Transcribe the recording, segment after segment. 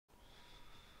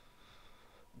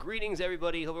Greetings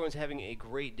everybody, hope everyone's having a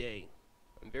great day.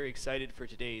 I'm very excited for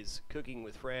today's Cooking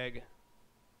with Frag.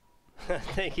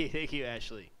 thank you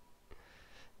Ashley.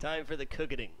 Time for the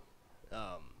cooking.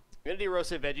 I'm going to do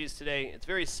roasted veggies today. It's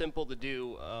very simple to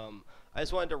do. I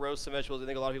just wanted to roast some vegetables. I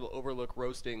think a lot of people overlook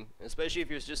roasting, especially if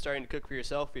you're just starting to cook for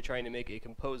yourself. If you're trying to make a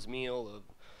composed meal of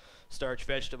starch,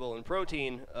 vegetable, and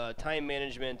protein, time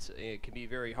management can be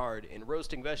very hard, and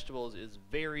roasting vegetables is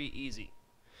very easy.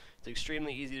 It's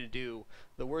extremely easy to do.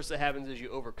 The worst that happens is you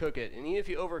overcook it, and even if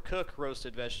you overcook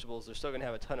roasted vegetables, they're still going to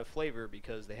have a ton of flavor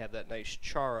because they have that nice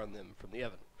char on them from the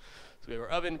oven. So we have our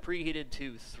oven preheated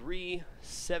to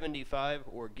 375,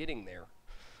 or getting there.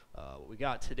 What we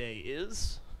got today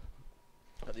is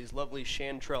these lovely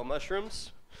chanterelle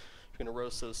mushrooms. We're going to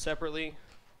roast those separately.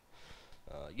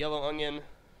 Yellow onion,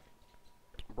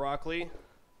 broccoli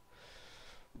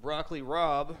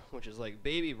rabe, which is like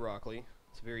baby broccoli.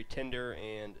 It's very tender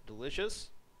and delicious.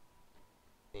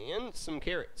 And some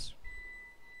carrots.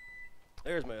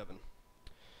 There's my oven.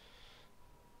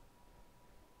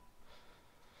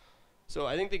 So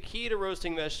I think the key to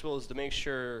roasting vegetables is to make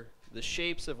sure the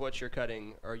shapes of what you're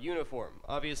cutting are uniform.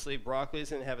 Obviously, broccoli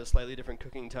is going to have a slightly different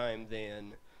cooking time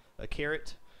than a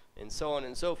carrot, and so on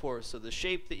and so forth. So the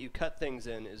shape that you cut things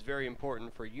in is very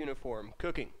important for uniform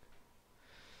cooking.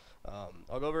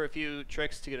 I'll go over a few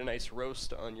tricks to get a nice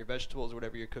roast on your vegetables or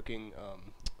whatever you're cooking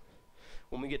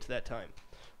when we get to that time.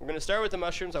 We're going to start with the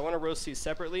mushrooms. I want to roast these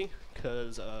separately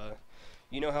because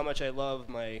you know how much I love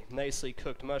my nicely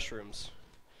cooked mushrooms.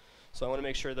 So I want to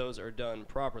make sure those are done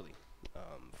properly.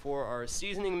 For our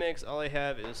seasoning mix, all I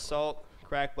have is salt,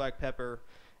 cracked black pepper,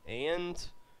 and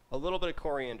a little bit of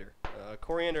coriander.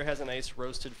 Coriander has a nice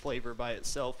roasted flavor by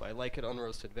itself. I like it on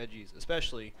roasted veggies,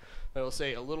 especially. I will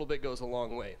say a little bit goes a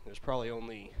long way. There's probably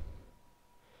only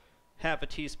half a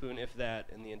teaspoon, if that,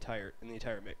 in the entire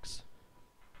mix.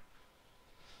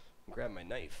 Grab my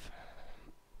knife.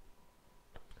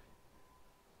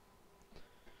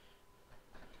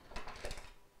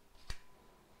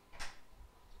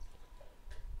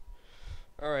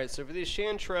 Alright, so for these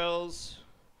chanterelles,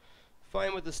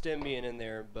 fine with the stem being in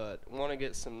there, but want to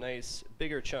get some nice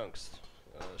bigger chunks.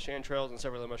 Chanterelles and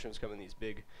several other mushrooms come in these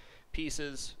big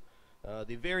pieces.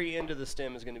 The very end of the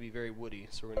stem is going to be very woody,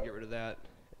 so we're going to get rid of that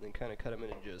and then kind of cut them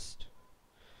into just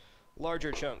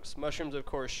larger chunks. Mushrooms, of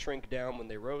course, shrink down when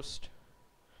they roast,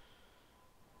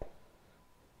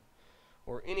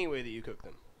 or any way that you cook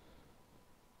them.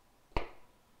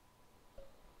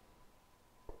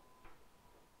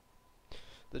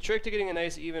 The trick to getting a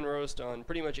nice even roast on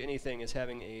pretty much anything is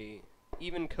having a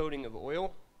even coating of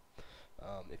oil.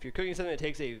 If you're cooking something that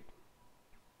takes a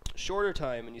shorter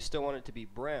time and you still want it to be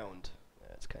browned,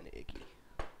 that's kind of icky.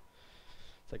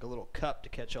 It's like a little cup to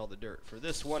catch all the dirt. For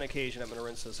this one occasion, I'm going to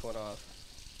rinse this one off.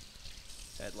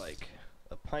 Had like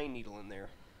a pine needle in there.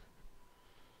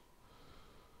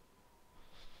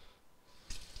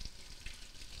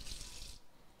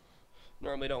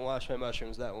 Normally don't wash my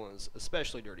mushrooms. That one was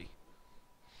especially dirty.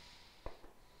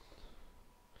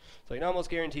 So I can almost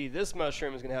guarantee this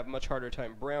mushroom is going to have a much harder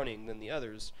time browning than the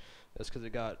others. That's because it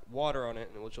got water on it,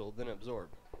 which will then absorb.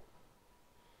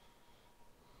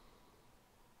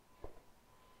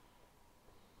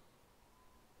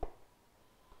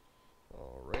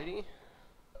 Alrighty.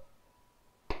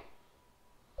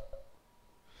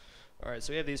 Alright,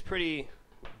 so we have these pretty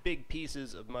big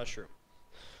pieces of mushroom.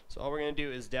 So all we're going to do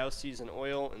is douse these in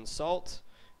oil and salt,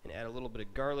 and add a little bit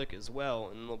of garlic as well,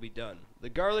 and they'll be done. The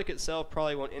garlic itself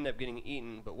probably won't end up getting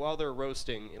eaten, but while they're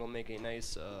roasting, it'll make a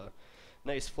nice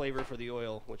nice flavor for the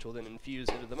oil, which will then infuse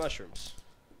into the mushrooms.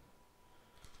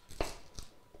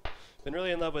 Been really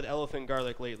in love with elephant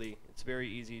garlic lately. It's very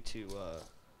easy to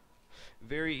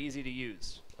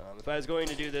use. If I was going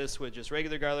to do this with just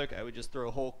regular garlic, I would just throw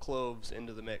whole cloves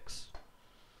into the mix.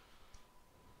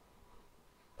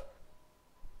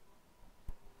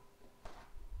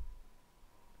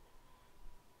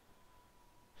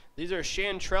 These are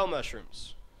chanterelle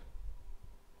mushrooms.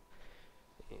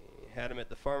 Had them at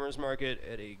the farmer's market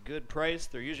at a good price.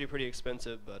 They're usually pretty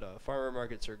expensive, but farmer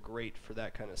markets are great for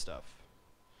that kind of stuff.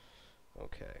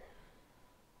 Okay.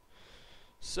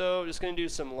 So just going to do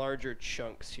some larger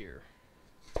chunks here.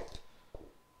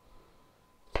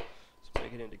 Let's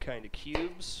make it into kind of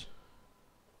cubes.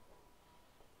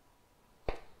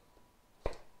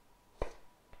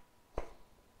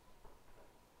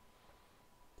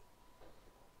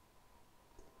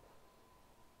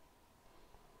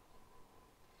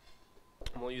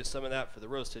 And we'll use some of that for the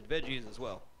roasted veggies as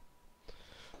well.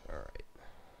 Alright.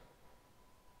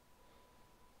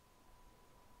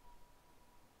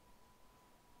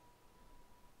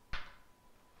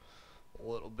 A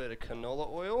little bit of canola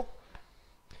oil.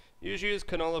 Usually use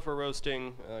canola for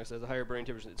roasting, because it has a higher burning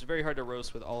temperature. It's very hard to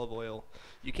roast with olive oil.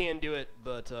 You can do it,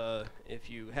 but if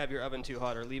you have your oven too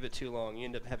hot or leave it too long, you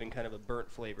end up having kind of a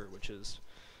burnt flavor, which is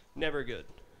never good.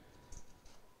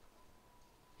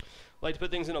 I like to put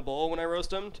things in a bowl when I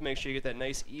roast them to make sure you get that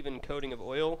nice even coating of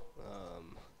oil.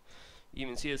 You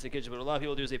even see this in the kitchen, but what a lot of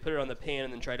people do is they put it on the pan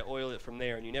and then try to oil it from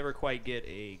there, and you never quite get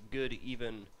a good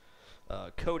even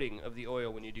coating of the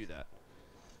oil when you do that.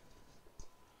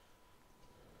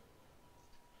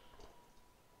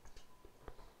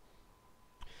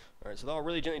 Alright, so I'll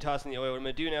really gently toss in the oil. What I'm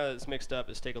going to do now that it's mixed up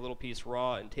is take a little piece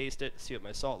raw and taste it, see what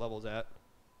my salt level's at.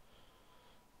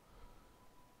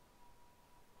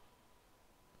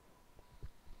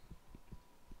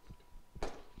 A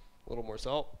little more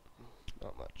salt,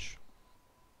 not much.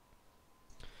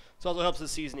 This also helps the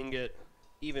seasoning get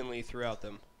evenly throughout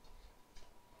them.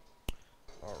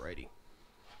 Alrighty.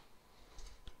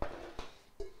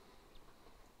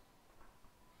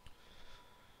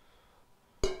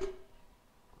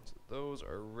 Those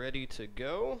are ready to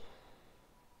go.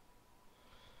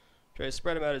 Try to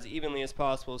spread them out as evenly as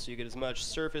possible so you get as much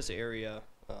surface area,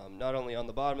 not only on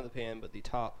the bottom of the pan, but the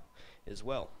top as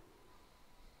well.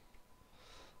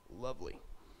 Lovely.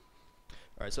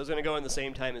 Alright, so it's going to go in the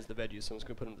same time as the veggies, so I'm just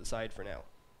going to put them to the side for now.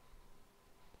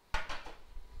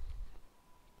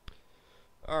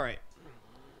 Alright.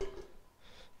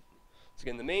 So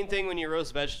again, the main thing when you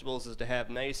roast vegetables is to have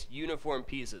nice uniform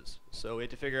pieces. So we have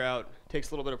to figure out, it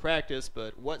takes a little bit of practice,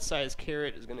 but what size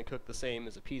carrot is going to cook the same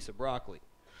as a piece of broccoli.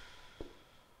 I'm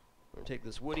going to take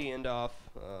this woody end off.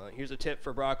 Here's a tip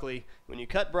for broccoli. When you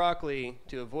cut broccoli,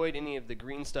 to avoid any of the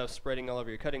green stuff spreading all over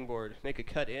your cutting board, make a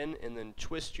cut in and then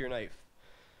twist your knife.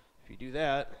 If you do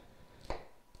that,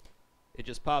 it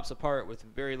just pops apart with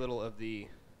very little of the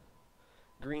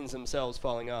greens themselves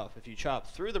falling off. If you chop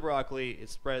through the broccoli, it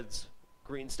spreads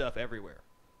green stuff everywhere.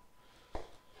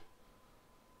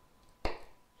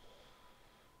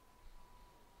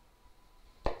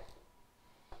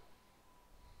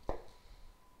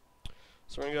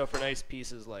 So we're going to go for nice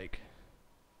pieces like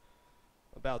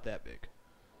about that big.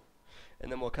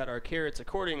 And then we'll cut our carrots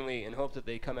accordingly and hope that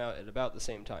they come out at about the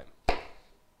same time.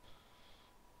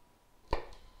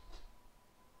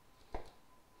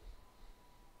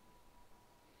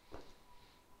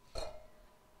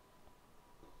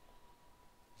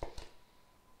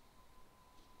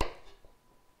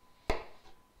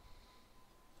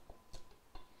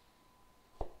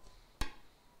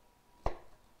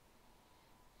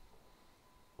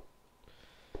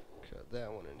 Cut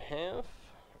that one in half.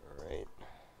 Alright.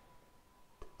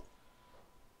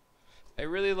 I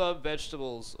really love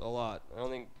vegetables a lot. I don't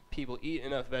think people eat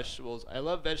enough vegetables. I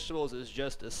love vegetables as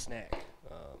just a snack.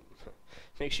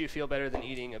 Makes you feel better than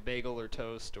eating a bagel or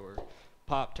toast or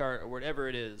Pop-Tart or whatever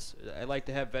it is. I like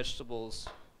to have vegetables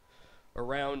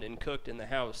around and cooked in the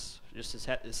house just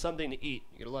as something to eat.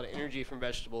 You get a lot of energy from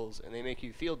vegetables and they make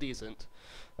you feel decent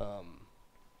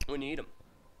when you eat them.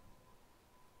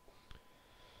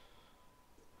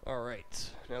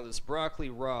 Alright, now this broccoli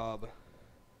rabe.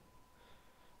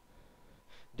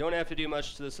 Don't have to do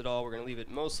much to this at all. We're going to leave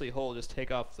it mostly whole. Just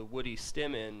take off the woody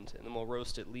stem end and then we'll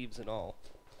roast it leaves and all.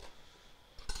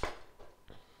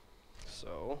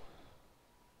 So,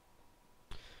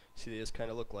 see, they just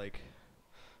kind of look like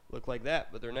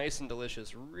that, but they're nice and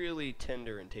delicious, really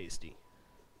tender and tasty.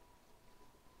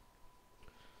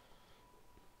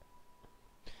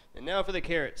 And now for the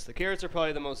carrots. The carrots are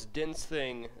probably the most dense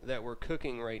thing that we're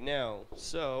cooking right now.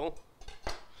 So,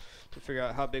 to figure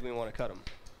out how big we want to cut them.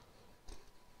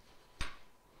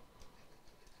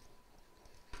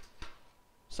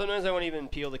 Sometimes I won't even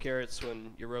peel the carrots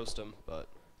when you roast them, but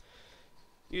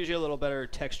usually a little better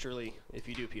texturally if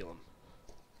you do peel them.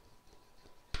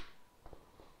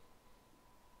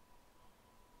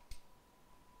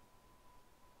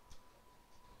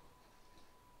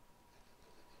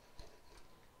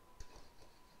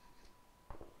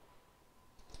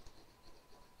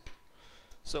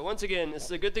 So once again, this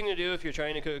is a good thing to do if you're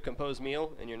trying to cook a composed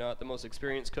meal and you're not the most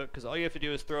experienced cook, because all you have to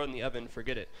do is throw it in the oven,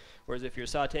 forget it. Whereas if you're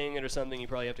sauteing it or something, you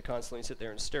probably have to constantly sit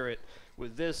there and stir it.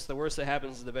 With this, the worst that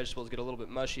happens is the vegetables get a little bit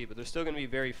mushy, but they're still going to be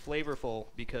very flavorful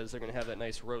because they're going to have that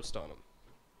nice roast on them.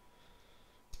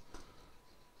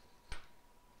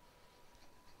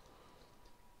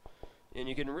 And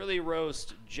you can really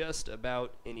roast just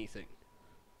about anything.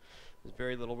 There's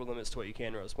very little limits to what you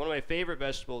can roast. One of my favorite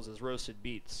vegetables is roasted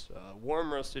beets.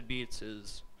 Warm roasted beets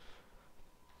is,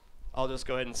 I'll just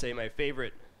go ahead and say, my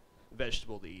favorite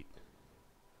vegetable to eat.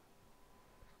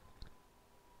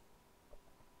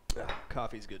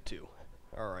 Coffee's good too.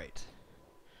 Alright.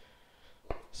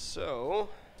 So,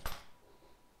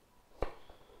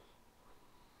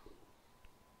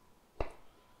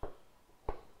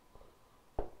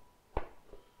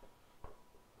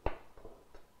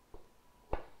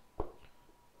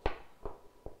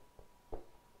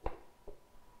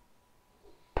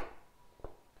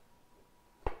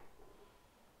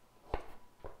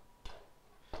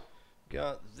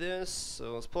 this.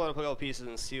 So let's pull out a couple pieces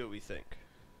and see what we think.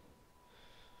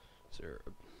 So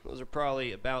those are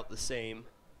probably about the same.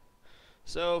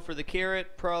 So for the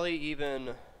carrot, probably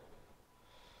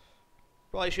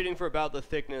shooting for about the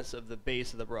thickness of the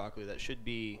base of the broccoli. That should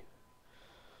be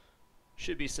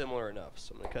similar enough.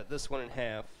 So I'm going to cut this one in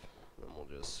half, and we'll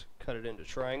just cut it into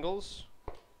triangles.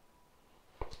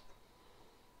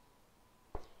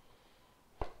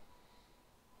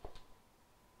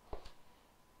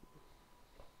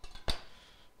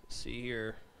 See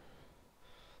here,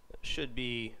 that should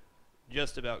be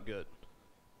just about good.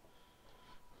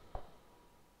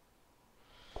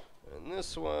 And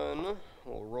this one,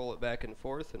 we'll roll it back and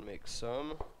forth and make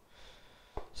some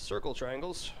circle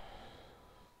triangles.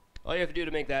 All you have to do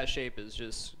to make that shape is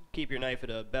just keep your knife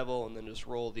at a bevel and then just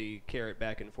roll the carrot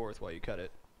back and forth while you cut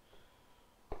it.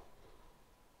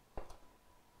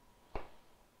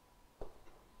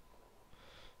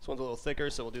 This one's a little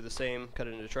thicker, so we'll do the same, cut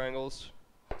it into triangles.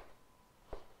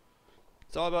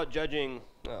 It's all about judging.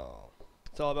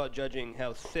 It's all about judging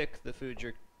how thick the food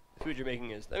you're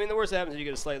making is. I mean, the worst that happens is you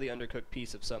get a slightly undercooked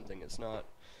piece of something. It's not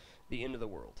the end of the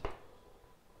world.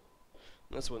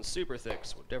 And this one's super thick,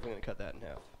 so we're definitely going to cut that in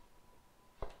half.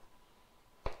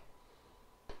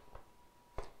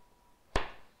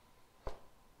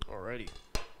 Alrighty.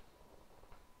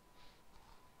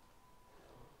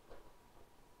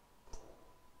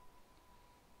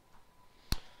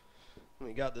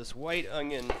 We got this white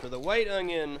onion. For the white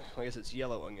onion, I guess it's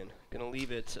yellow onion. Gonna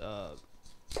leave it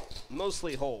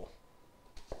mostly whole.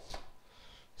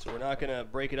 So we're not gonna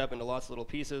break it up into lots of little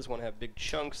pieces. Want to have big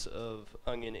chunks of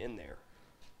onion in there.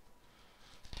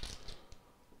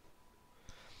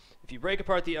 If you break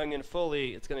apart the onion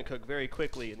fully, it's gonna cook very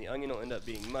quickly, and the onion will end up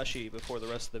being mushy before the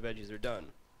rest of the veggies are done.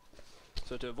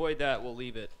 So to avoid that, we'll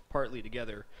leave it partly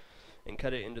together and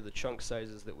cut it into the chunk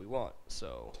sizes that we want.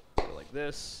 So go like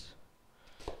this.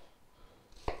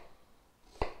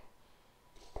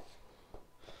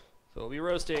 So we'll be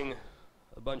roasting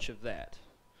a bunch of that.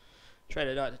 Try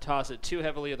to not toss it too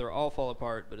heavily or they'll all fall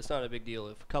apart, but it's not a big deal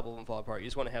if a couple of them fall apart. You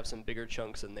just want to have some bigger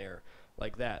chunks in there,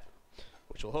 like that,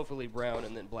 which will hopefully brown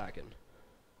and then blacken.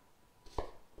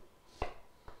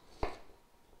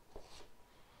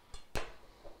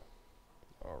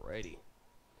 Alrighty.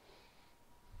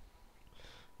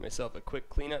 Myself a quick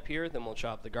cleanup here, then we'll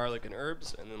chop the garlic and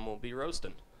herbs, and then we'll be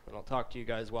roasting. And I'll talk to you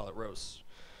guys while it roasts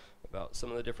about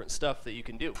some of the different stuff that you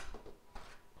can do.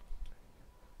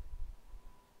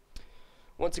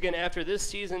 Once again, after this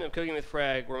season of Cooking with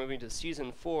Frag, we're moving to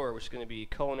Season 4, which is going to be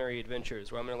Culinary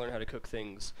Adventures, where I'm going to learn how to cook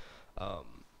things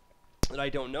that I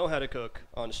don't know how to cook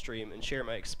on stream and share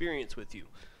my experience with you.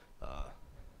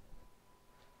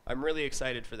 I'm really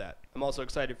excited for that. I'm also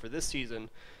excited for this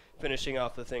season, finishing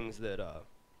off the things that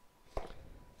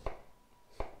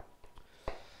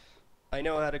I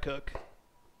know how to cook.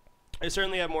 I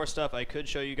certainly have more stuff I could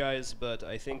show you guys, but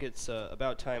I think it's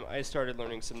about time I started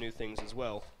learning some new things as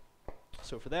well.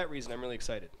 So for that reason, I'm really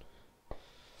excited.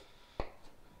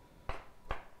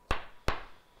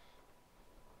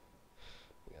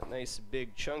 We got nice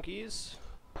big chunkies.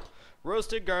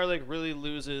 Roasted garlic really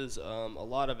loses a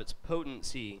lot of its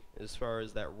potency as far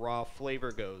as that raw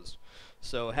flavor goes.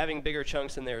 So having bigger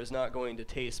chunks in there is not going to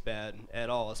taste bad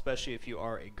at all, especially if you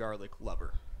are a garlic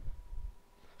lover.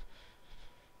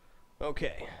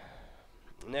 Okay,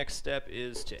 next step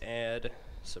is to add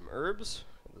some herbs.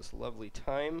 This lovely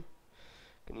thyme.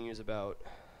 Gonna use about,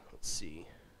 let's see,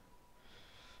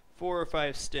 4 or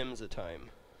 5 stems at a time.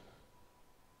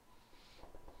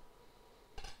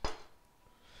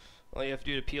 All you have to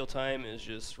do to peel thyme is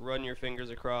just run your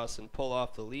fingers across and pull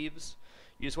off the leaves.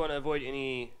 You just want to avoid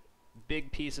any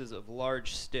big pieces of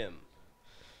large stem.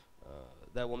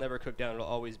 That will never cook down, it'll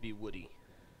always be woody.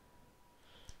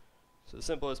 So as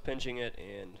simple as pinching it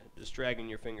and just dragging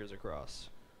your fingers across.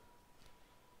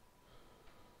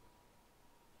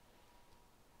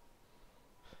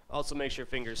 Also makes your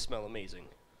fingers smell amazing.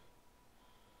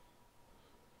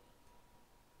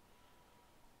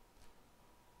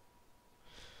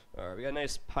 Alright, we got a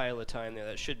nice pile of thyme there.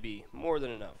 That should be more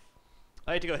than enough.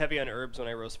 I like to go heavy on herbs when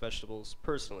I roast vegetables,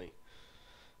 personally.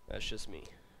 That's just me.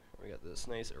 We got this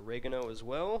nice oregano as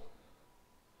well.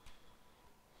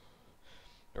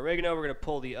 Oregano we're going to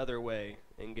pull the other way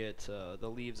and get the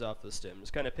leaves off the stem.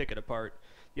 Just kind of pick it apart.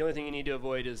 The only thing you need to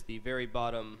avoid is the very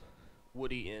bottom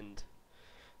woody end.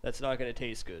 That's not going to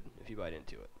taste good if you bite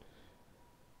into it.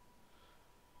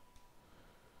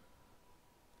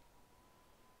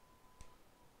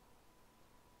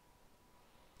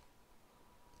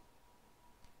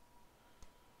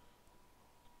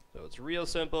 So it's real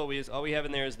simple. All we have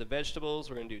in there is the vegetables.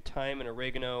 We're going to do thyme and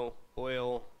oregano,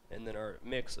 oil, and then our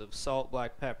mix of salt,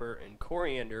 black pepper, and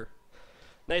coriander.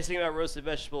 Nice thing about roasted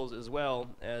vegetables as well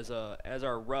as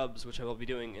our rubs, which I will be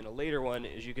doing in a later one,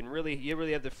 is you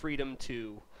really have the freedom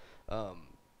to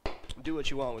do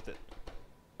what you want with it.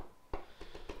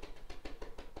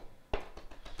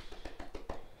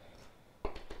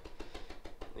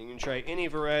 You can try any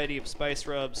variety of spice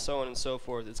rubs, so on and so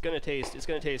forth. It's gonna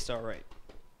taste all right.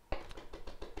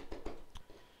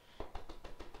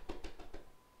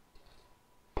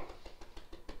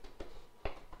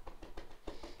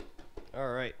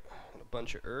 All right, a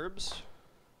bunch of herbs.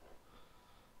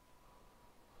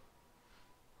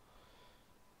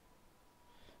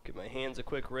 Give my hands a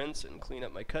quick rinse and clean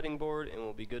up my cutting board, and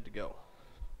we'll be good to go.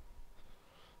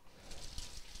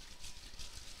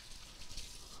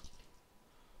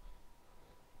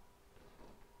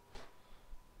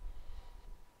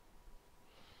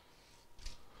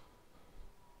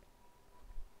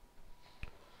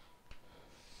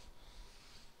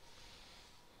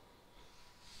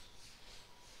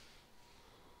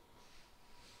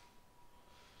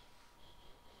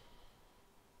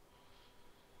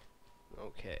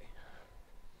 Okay.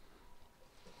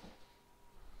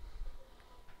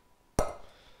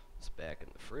 It's back in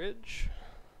the fridge.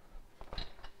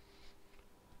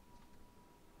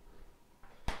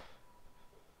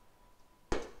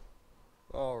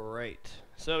 All right.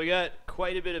 So we got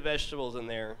quite a bit of vegetables in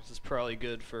there. This is probably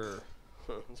good for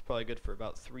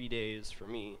about 3 days for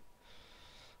me.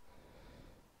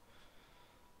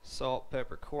 Salt,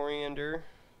 pepper, coriander.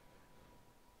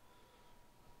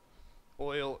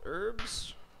 Oil,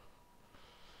 herbs,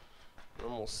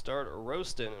 and we'll start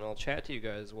roasting, and I'll chat to you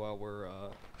guys while we're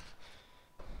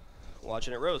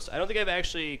watching it roast. I don't think I've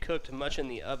actually cooked much in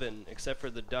the oven except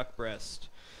for the duck breast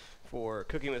for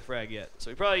cooking with frag yet. So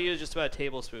we probably use just about a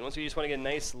tablespoon. Once you just want to get a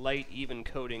nice light even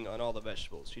coating on all the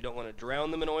vegetables. You don't want to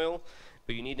drown them in oil,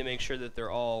 but you need to make sure that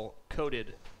they're all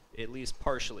coated at least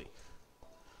partially.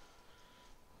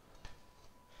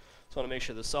 So I want to make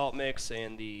sure the salt mix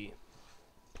and the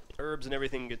herbs and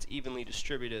everything gets evenly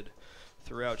distributed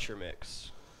throughout your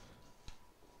mix.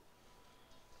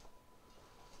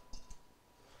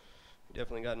 We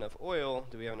definitely got enough oil.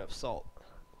 Do we have enough salt?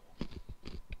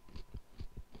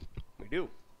 We do.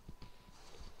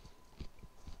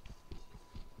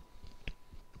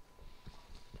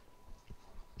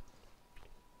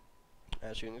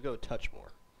 Actually, I'm going to go a touch more.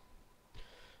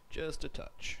 Just a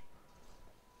touch.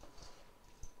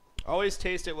 Always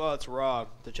taste it while it's raw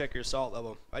to check your salt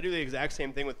level. I do the exact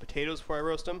same thing with potatoes before I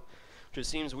roast them, which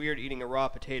just seems weird eating a raw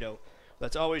potato.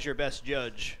 That's always your best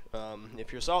judge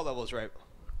if your salt level is right.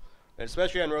 And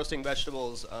especially on roasting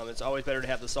vegetables, it's always better to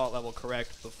have the salt level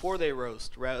correct before they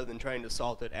roast rather than trying to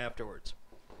salt it afterwards.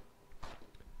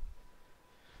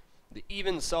 The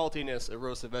even saltiness of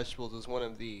roasted vegetables is one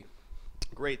of the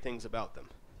great things about them.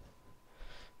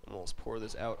 And we'll just pour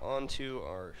this out onto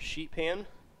our sheet pan.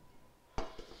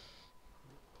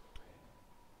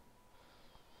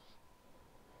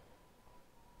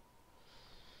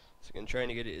 So again, trying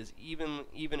to get it as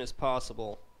even as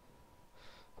possible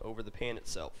over the pan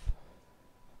itself.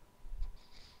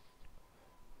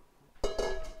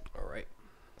 All right.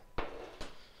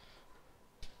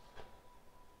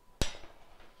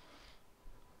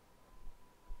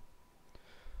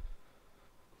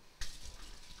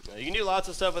 Now, you can do lots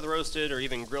of stuff with roasted or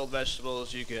even grilled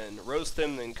vegetables. You can roast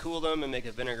them, then cool them, and make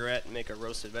a vinaigrette and make a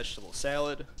roasted vegetable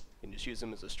salad. You can just use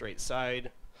them as a straight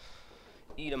side.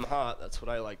 Eat them hot, that's what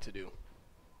I like to do.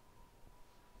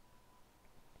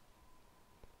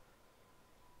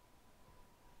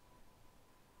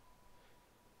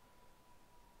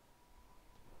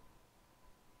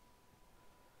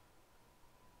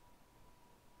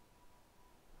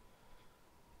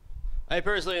 I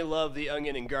personally love the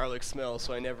onion and garlic smell,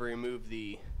 so I never remove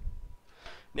it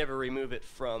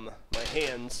from my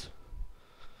hands.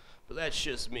 But that's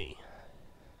just me.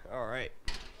 All right.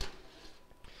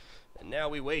 And now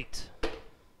we wait.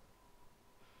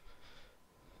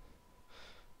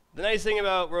 The nice thing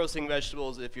about roasting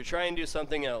vegetables, if you're trying to do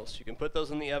something else, you can put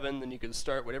those in the oven, then you can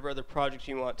start whatever other project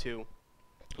you want to.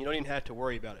 You don't even have to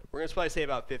worry about it. We're going to probably say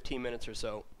about 15 minutes or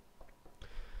so.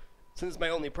 Since it's my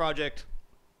only project,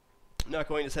 I'm not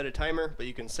going to set a timer, but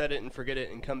you can set it and forget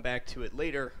it and come back to it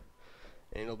later,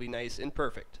 and it'll be nice and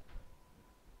perfect.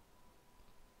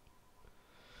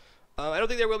 I don't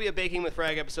think there will be a baking with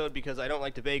frag episode because I don't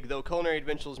like to bake, though Culinary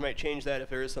Adventures might change that if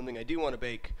there is something I do want to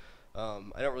bake. I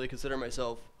don't really consider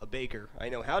myself a baker. I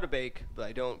know how to bake, but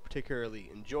I don't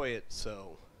particularly enjoy it,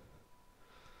 so.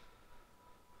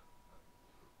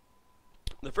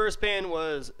 The first pan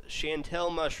was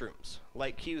chantel mushrooms.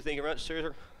 Like Q, thank you very much,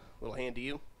 sir. Little hand to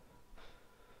you.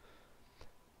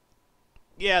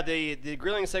 Yeah, the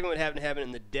grilling segment would have to happen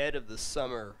in the dead of the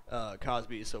summer,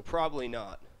 Cosby, so probably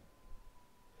not.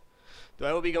 Though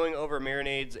I will be going over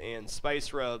marinades and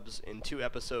spice rubs in 2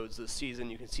 episodes this season.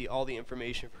 You can see all the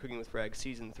information for Cooking with Frag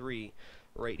Season 3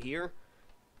 right here.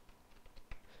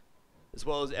 As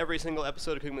well as every single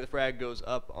episode of Cooking with Frag goes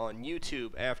up on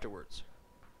YouTube afterwards.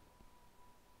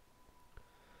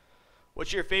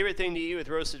 What's your favorite thing to eat with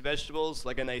roasted vegetables?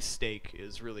 Like a nice steak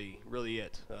is really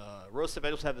it. Roasted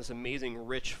vegetables have this amazing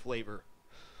rich flavor.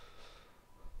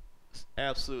 It's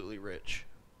absolutely rich.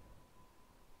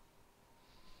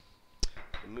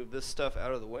 Move this stuff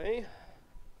out of the way.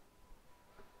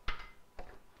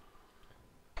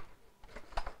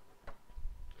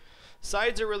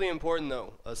 Sides are really important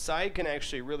though. A side can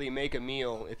actually really make a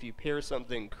meal if you pair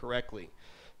something correctly.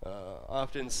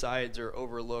 Often sides are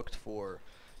overlooked for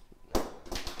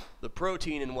the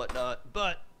protein and whatnot,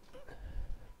 but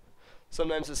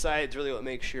sometimes the side's really what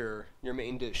makes your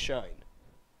main dish shine.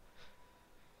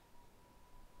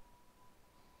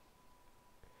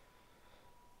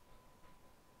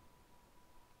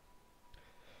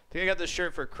 I think I got this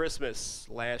shirt for Christmas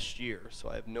last year, so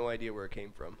I have no idea where it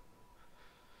came from.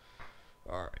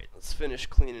 Alright, let's finish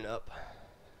cleaning up.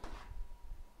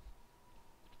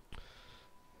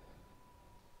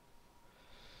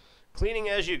 Cleaning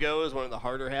as you go is one of the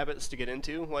harder habits to get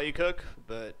into while you cook,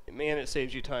 but man, it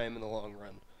saves you time in the long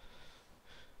run.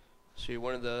 See,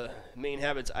 one of the main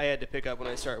habits I had to pick up when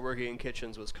I started working in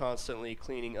kitchens was constantly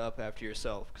cleaning up after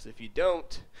yourself, because if you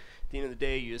don't, at the end of the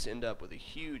day, you just end up with a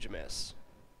huge mess.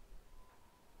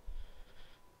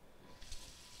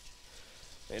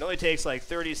 It only takes like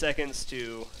 30 seconds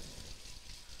to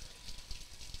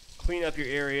clean up your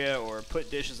area or put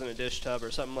dishes in a dish tub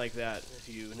or something like that. If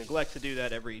you neglect to do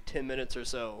that every 10 minutes or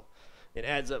so, it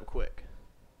adds up quick.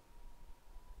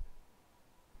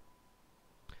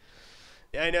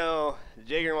 Yeah, I know.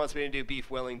 Jager wants me to do beef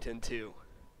Wellington too.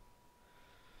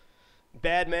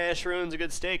 Bad mash ruins a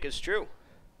good steak. It's true.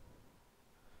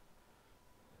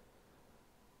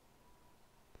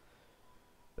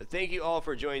 But thank you all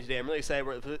for joining today. I'm really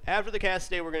excited. After the cast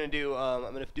today, we're going to do, I'm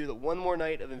going to do the one more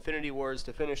night of Infinity Wars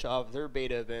to finish off their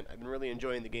beta event. I've been really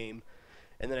enjoying the game.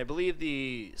 And then I believe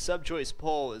the sub-choice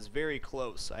poll is very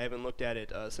close. I haven't looked at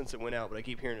it since it went out, but I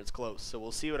keep hearing it's close. So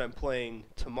we'll see what I'm playing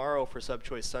tomorrow for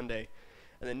sub-choice Sunday.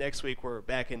 And then next week we're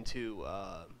back into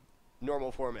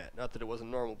normal format. Not that it wasn't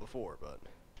normal before, but...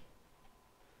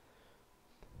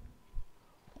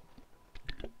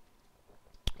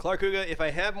 Clark Huga, if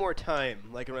I have more time,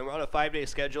 like when I'm on a 5-day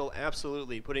schedule,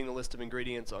 absolutely putting the list of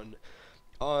ingredients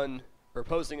on or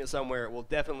posting it somewhere will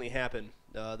definitely happen.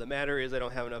 The matter is I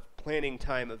don't have enough planning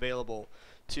time available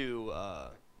to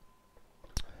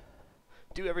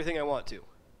do everything I want to.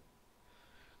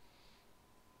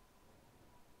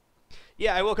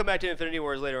 Yeah, I will come back to Infinity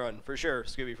Wars later on, for sure,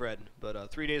 Scooby Fred.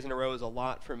 But 3 days in a row is a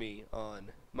lot for me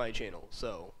on my channel,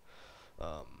 so...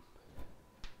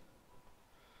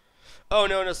 Oh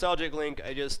no, nostalgic link.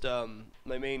 I just,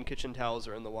 my main kitchen towels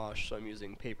are in the wash, so I'm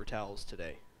using paper towels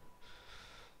today.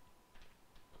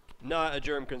 Not a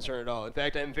germ concern at all. In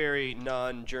fact, I'm very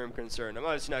non-germ concerned. I'm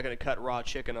obviously not going to cut raw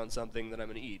chicken on something that I'm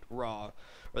going to eat raw,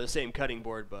 or the same cutting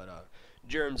board, but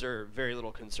germs are very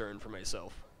little concern for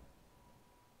myself.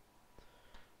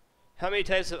 How many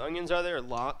types of onions are there?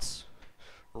 Lots.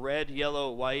 Red, yellow,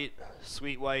 white,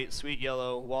 sweet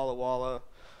yellow, Walla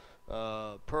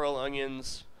Walla, pearl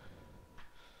onions.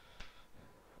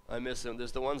 I miss them.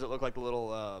 There's the ones that look like the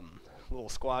little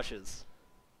squashes.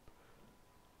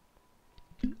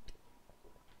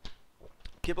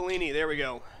 Cipollini, there we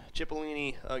go.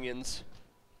 Cipollini onions.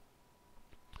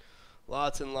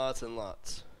 Lots and lots and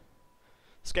lots.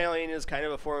 Scallion is kind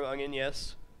of a form of onion,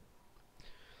 yes.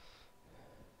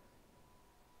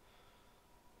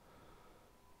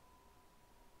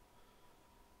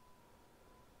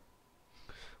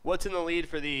 What's in the lead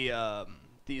for the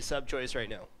sub-choice right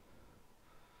now?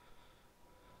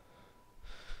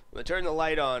 I'm going to turn the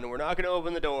light on. We're not going to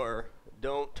open the door.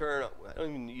 Don't turn... I don't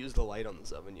even use the light on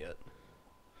this oven yet.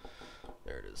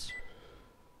 There it is.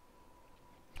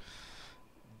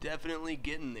 Definitely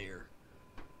getting there.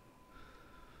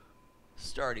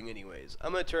 Starting anyways.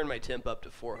 I'm going to turn my temp up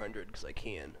to 400 because I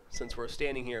can. Since we're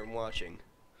standing here and watching.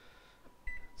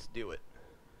 Let's do it.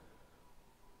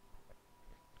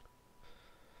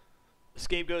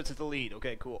 Scapegoats at the lead.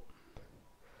 Okay, cool.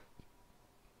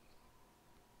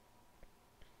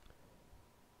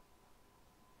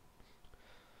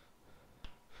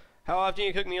 How often do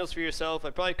you cook meals for yourself?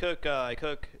 I probably cook, I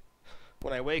cook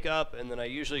when I wake up, and then I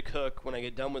usually cook when I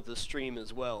get done with the stream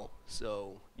as well.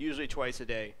 So, usually twice a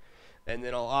day. And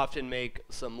then I'll often make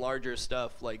some larger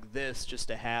stuff like this just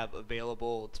to have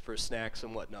available for snacks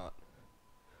and whatnot.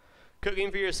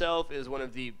 Cooking for yourself is one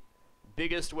of the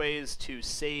biggest ways to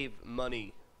save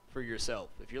money for yourself.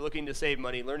 If you're looking to save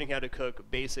money, learning how to cook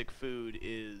basic food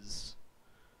is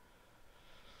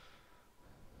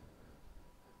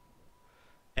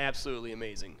absolutely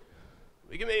amazing.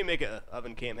 We can maybe make an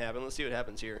oven cam happen. Let's see what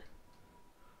happens here.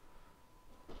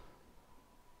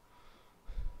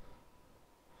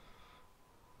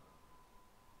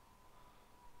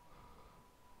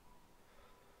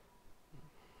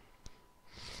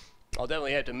 I'll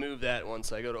definitely have to move that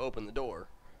once I go to open the door.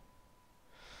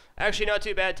 Actually, not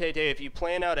too bad, Tay Tay. If you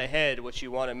plan out ahead what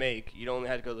you want to make, you don't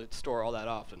have to go to the store all that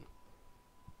often.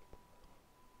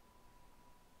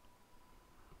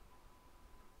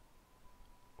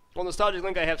 On Nostalgic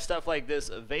Link, I have stuff like this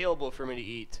available for me to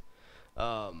eat.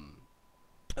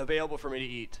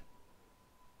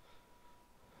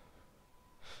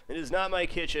 It is not my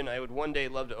kitchen. I would one day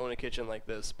love to own a kitchen like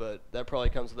this, but that probably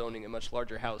comes with owning a much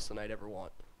larger house than I'd ever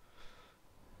want.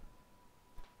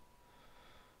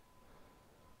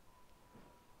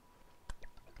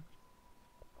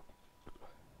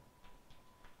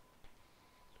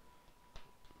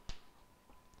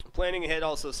 Planning ahead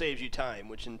also saves you time,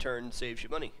 which in turn saves you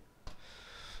money.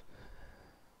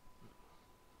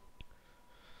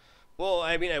 Well,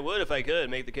 I mean, I would if I could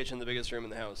make the kitchen the biggest room in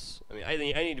the house. I mean,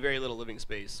 I need very little living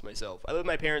space myself. I live with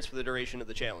my parents for the duration of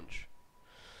the challenge.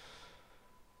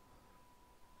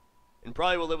 And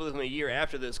probably will live with them a year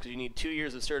after this because you need 2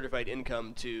 years of certified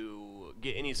income to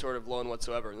get any sort of loan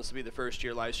whatsoever. And this will be the first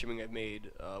year live streaming I've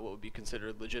made what would be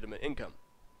considered legitimate income.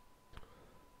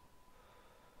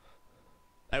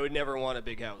 I would never want a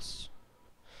big house.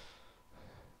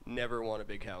 Never want a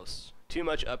big house. Too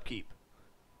much upkeep.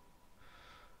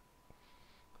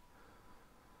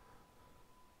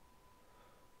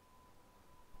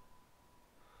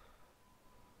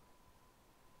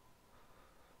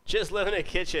 Just live in a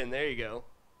kitchen. There you go.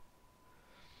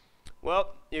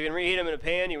 Well, you can reheat them in a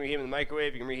pan, you can reheat them in the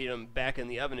microwave, you can reheat them back in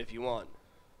the oven if you want.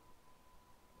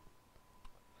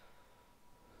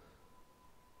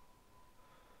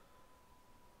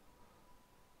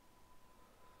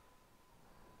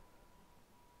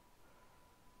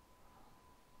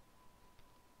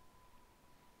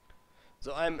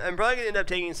 So I'm probably going to end up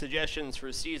taking suggestions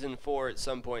for Season 4 at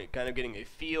some point, kind of getting a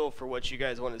feel for what you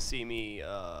guys want to see me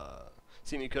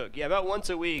cook. Yeah, about once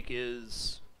a week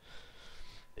is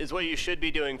what you should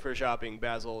be doing for shopping,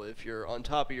 Basil. If you're on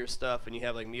top of your stuff and you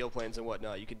have like meal plans and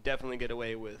whatnot, you could definitely get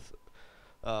away with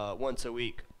once a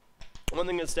week. One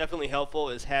thing that's definitely helpful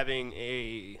is having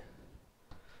a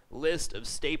list of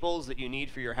staples that you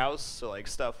need for your house, so like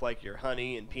stuff like your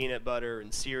honey and peanut butter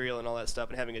and cereal and all that stuff,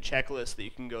 and having a checklist that you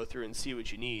can go through and see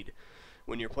what you need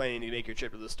when you're planning to make your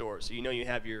trip to the store. So you know you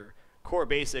have your core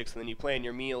basics, and then you plan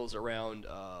your meals around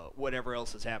whatever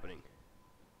else is happening.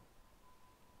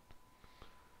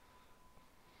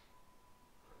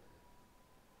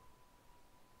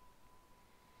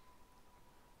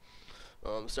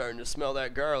 I'm starting to smell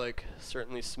that garlic.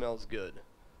 Certainly smells good.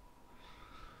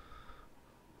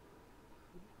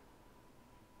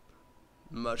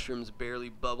 Mushrooms barely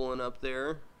bubbling up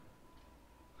there.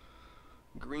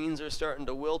 Greens are starting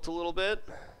to wilt a little bit.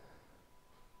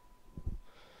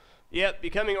 Yep,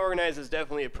 becoming organized is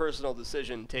definitely a personal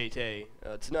decision, Tay-Tay.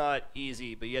 It's not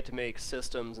easy, but you have to make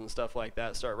systems and stuff like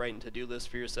that. Start writing to-do lists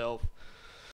for yourself,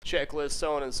 checklists,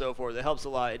 so on and so forth. It helps a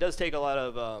lot. It does take a lot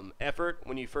of effort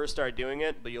when you first start doing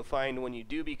it, but you'll find when you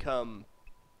do become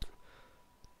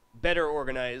better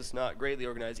organized, not greatly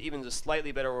organized, even just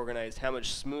slightly better organized, how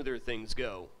much smoother things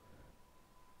go.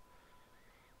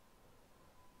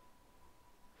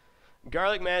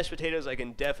 Garlic mashed potatoes I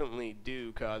can definitely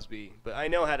do, Cosby, but I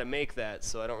know how to make that,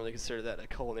 so I don't really consider that a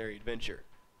culinary adventure.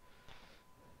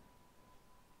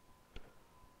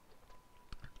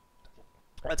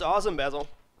 That's awesome, Basil.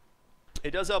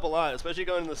 It does help a lot, especially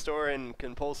going to the store and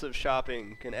compulsive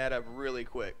shopping can add up really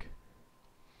quick.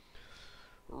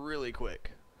 Really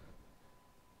quick.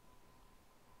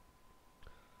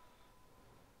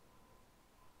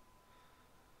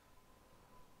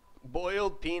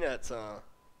 Boiled peanuts, huh?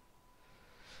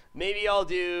 Maybe I'll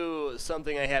do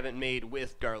something I haven't made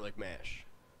with garlic mash.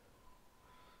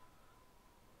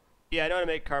 Yeah, I know how to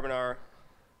make carbonara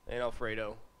and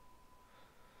Alfredo.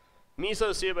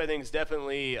 Miso soup, I think, is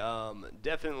definitely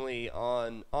definitely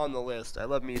on the list. I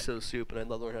love miso soup, and I'd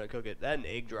love to learn how to cook it. That and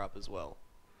egg drop as well.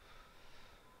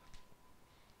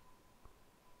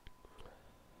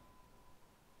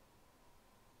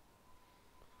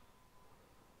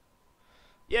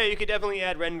 Yeah, you could definitely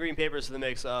add red and green peppers to the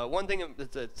mix. One thing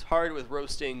that's hard with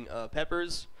roasting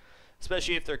peppers,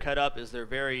 especially if they're cut up, is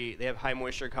they have high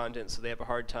moisture content, so they have a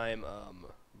hard time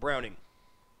browning.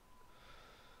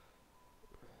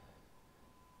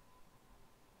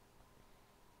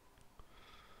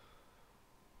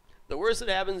 The worst that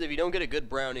happens if you don't get a good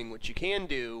browning, what you can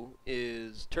do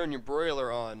is turn your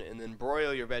broiler on and then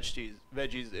broil your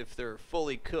veggies if they're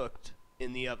fully cooked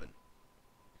in the oven.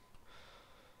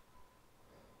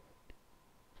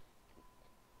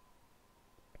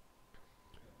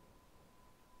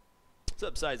 What's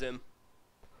up, Size M?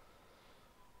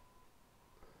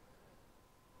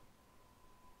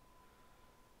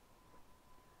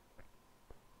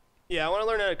 Yeah, I want to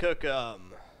learn how to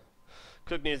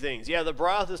cook new things. Yeah, the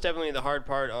broth is definitely the hard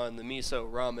part on the miso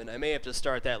ramen. I may have to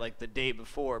start that like the day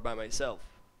before by myself.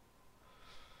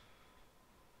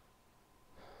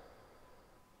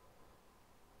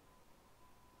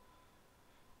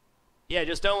 Yeah,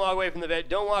 just don't walk away from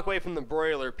don't walk away from the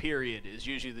broiler, period, is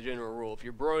usually the general rule. If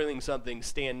you're broiling something,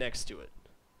 stand next to it.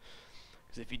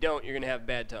 Because if you don't, you're going to have a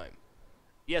bad time.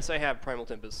 Yes, I have Primal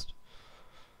Tempest.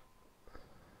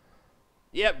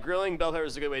 Yep, grilling bell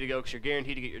peppers is a good way to go because you're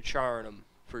guaranteed to get your char on them,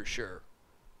 for sure.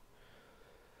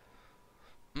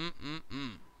 It's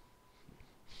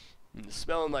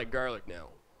smelling like garlic now.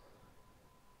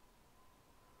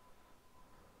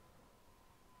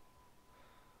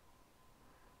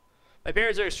 My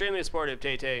parents are extremely supportive,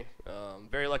 Tay-Tay.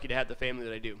 Very lucky to have the family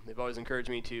that I do. They've always encouraged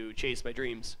me to chase my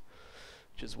dreams,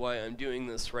 which is why I'm doing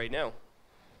this right now.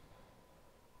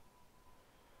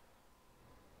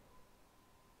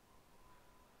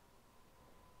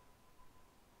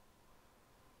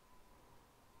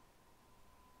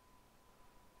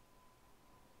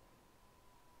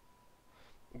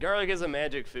 Garlic is a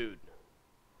magic food.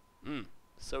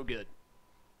 So good.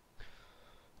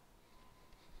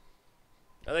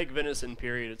 I like venison,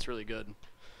 period. It's really good.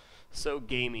 So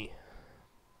gamey.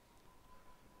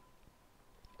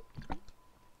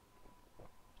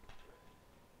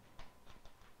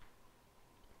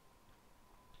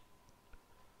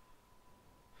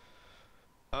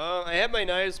 I have my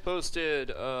knives posted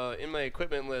in my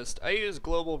equipment list. I use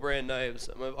Global brand knives.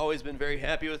 I've always been very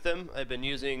happy with them. I've been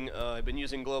using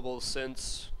Global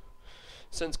since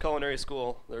culinary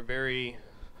school. They're very.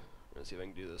 Let's see if I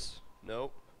can do this.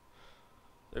 Nope.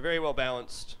 They're very well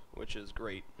balanced, which is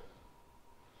great.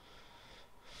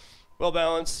 Well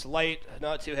balanced, light,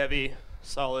 not too heavy,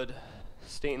 solid,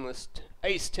 stainless,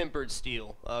 ice-tempered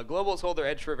steel. Globals hold their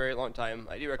edge for a very long time.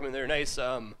 I do recommend they're a nice,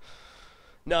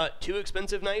 not too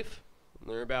expensive knife.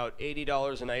 They're about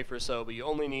 $80 a knife or so, but you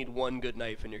only need one good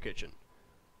knife in your kitchen.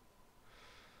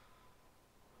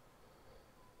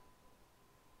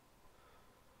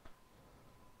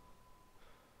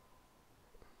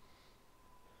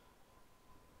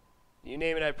 You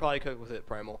name it, I'd probably cook with it,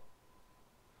 Primal.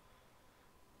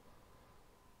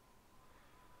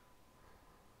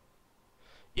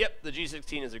 Yep, the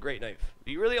G16 is a great knife.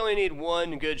 You really only need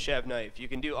one good chef knife. You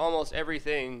can do almost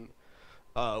everything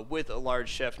with a large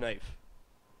chef knife.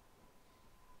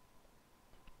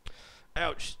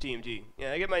 Ouch, TMT.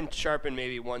 Yeah, I get mine sharpened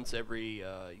maybe once every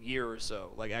year or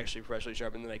so, like actually freshly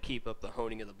sharpened, then I keep up the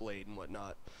honing of the blade and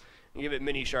whatnot. And give it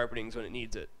mini sharpenings when it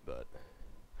needs it, but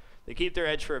they keep their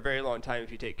edge for a very long time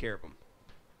if you take care of them.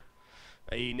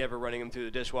 I.e. never running them through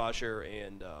the dishwasher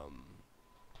and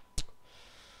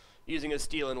using a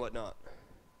steel and whatnot.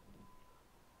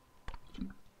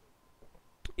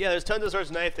 Yeah, there's tons of sorts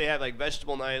of knife. They have like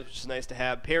vegetable knives, which is nice to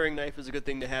have. Paring knife is a good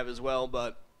thing to have as well,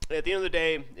 but at the end of the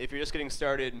day, if you're just getting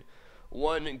started,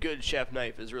 one good chef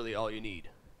knife is really all you need.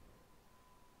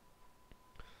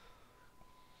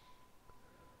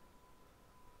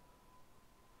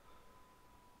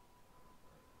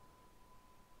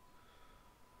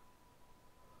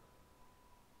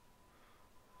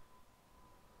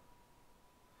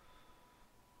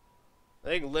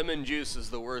 I think lemon juice is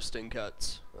the worst in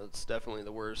cuts. That's definitely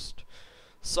the worst.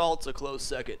 Salt's a close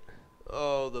second.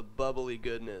 Oh, the bubbly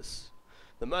goodness.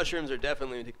 The mushrooms are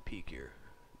definitely going to take a peek here.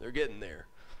 They're getting there.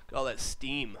 Look at all that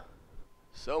steam.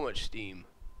 So much steam.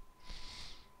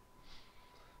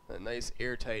 A nice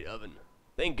airtight oven.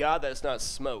 Thank God that's not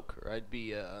smoke, or I'd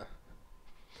be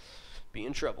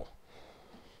in trouble.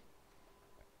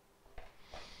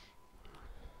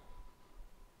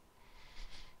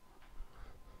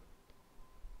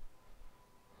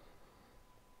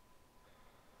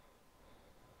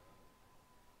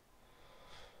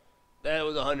 That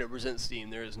was 100% steam.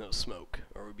 There is no smoke,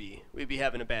 or we'd be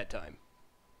having a bad time.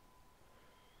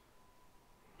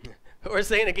 We're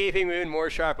saying a gaping wound,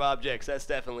 more sharp objects. That's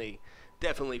definitely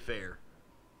fair.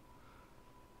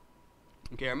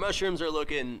 Okay, our mushrooms are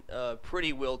looking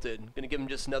pretty wilted. Gonna give them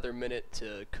just another minute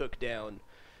to cook down,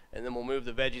 and then we'll move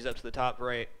the veggies up to the top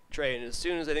right tray, and as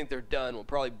soon as I think they're done, we'll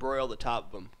probably broil the top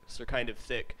of them because they're kind of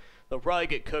thick. They'll probably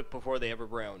get cooked before they ever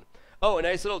brown. Oh, a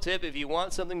nice little tip, if you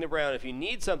want something to brown, if you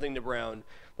need something to brown,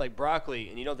 like broccoli,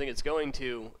 and you don't think it's going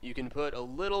to, you can put a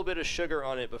little bit of sugar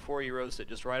on it before you roast it,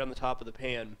 just right on the top of the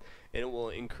pan, and it will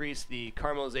increase the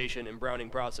caramelization and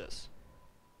browning process.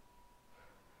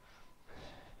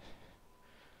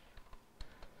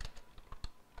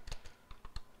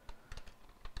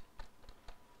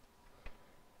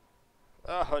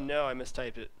 Oh no, I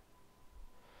mistyped it.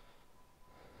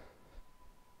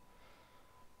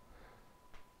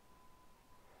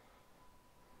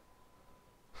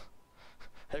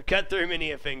 I've cut through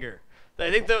many a finger. I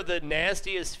think the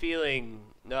nastiest feeling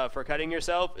for cutting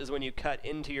yourself is when you cut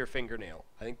into your fingernail.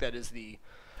 I think that is the...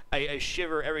 I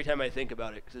shiver every time I think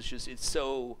about it because it's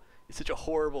such a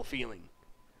horrible feeling.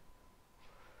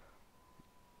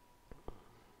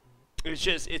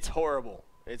 It's horrible.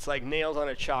 It's like nails on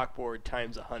a chalkboard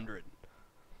times 100.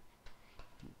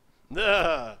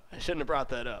 Ugh, I shouldn't have brought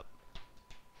that up.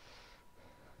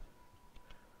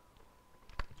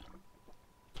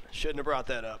 Shouldn't have brought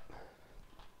that up.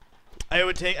 I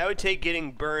would take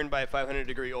getting burned by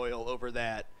 500-degree oil over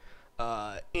that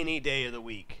any day of the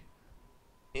week.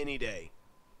 Any day.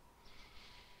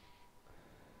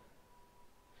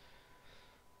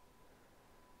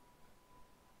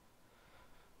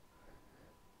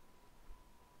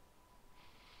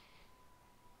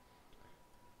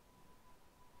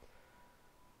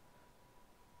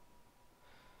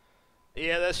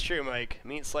 Yeah, that's true, Mike.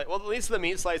 Meat slice. Well, at least the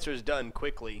meat slicer is done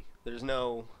quickly. There's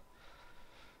no...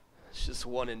 It's just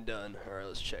one and done. Alright,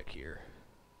 let's check here.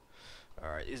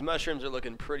 Alright, these mushrooms are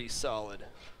looking pretty solid.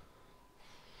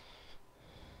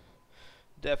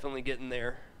 Definitely getting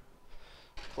there.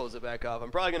 Close it back off.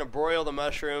 I'm probably going to broil the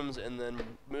mushrooms and then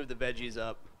move the veggies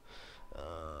up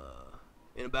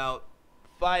in about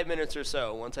 5 minutes or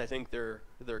so, once I think they're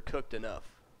cooked enough.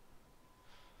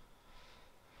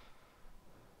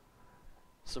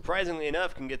 Surprisingly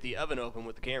enough, can get the oven open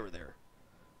with the camera there.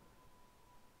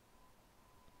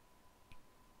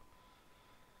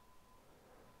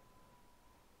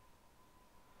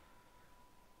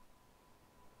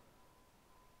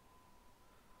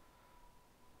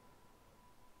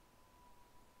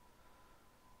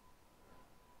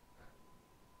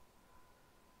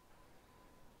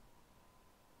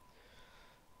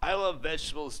 I love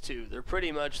vegetables too. They're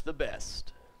pretty much the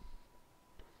best.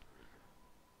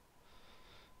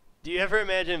 Do you ever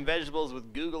imagine vegetables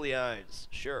with googly eyes?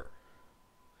 Sure.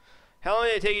 How long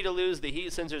did it take you to lose the heat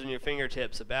sensors in your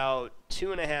fingertips? About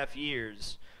 2.5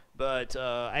 years. But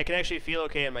I can actually feel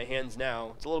okay in my hands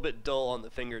now. It's a little bit dull on the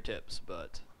fingertips,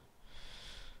 but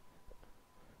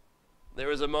there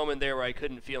was a moment there where I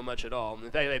couldn't feel much at all. In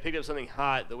fact, if I picked up something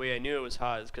hot, the way I knew it was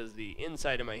hot is because the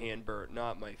inside of my hand burnt,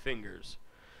 not my fingers,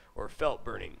 or felt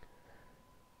burning.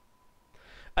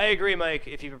 I agree, Mike.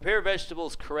 If you prepare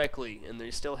vegetables correctly and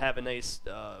they still have a nice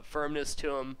firmness to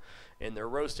them and they're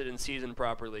roasted and seasoned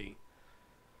properly,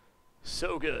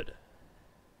 so good.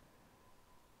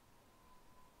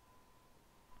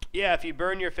 Yeah, if you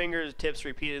burn your fingertips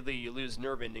repeatedly, you lose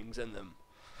nerve endings in them.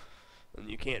 And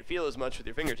you can't feel as much with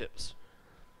your fingertips.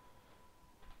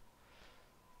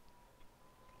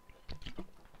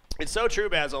 It's so true,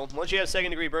 Basil. Once you have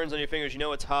second-degree burns on your fingers, you know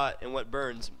what's hot and what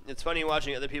burns. It's funny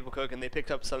watching other people cook, and they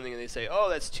pick up something, and they say, oh,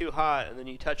 that's too hot, and then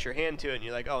you touch your hand to it, and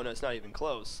you're like, oh, no, it's not even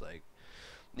close. Like,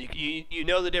 you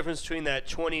know the difference between that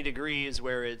 20 degrees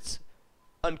where it's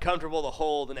uncomfortable to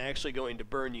hold and actually going to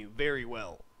burn you very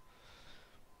well.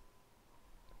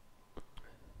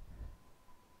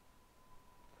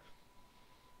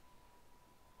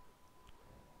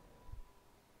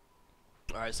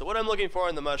 Alright, so what I'm looking for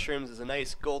in the mushrooms is a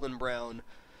nice golden brown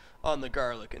on the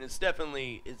garlic, and it's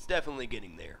definitely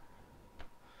getting there.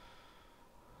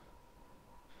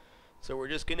 So we're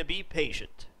just going to be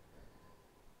patient.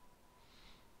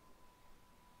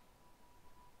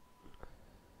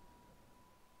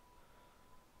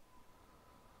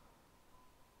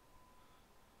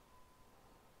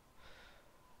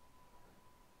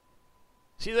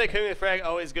 Seems like Cooking with Frag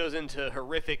always goes into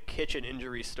horrific kitchen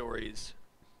injury stories.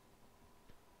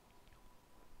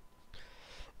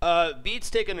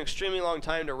 Beets take an extremely long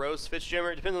time to roast,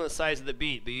 Fitzgerald. It depends on the size of the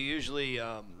beet, but you usually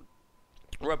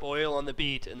rub oil on the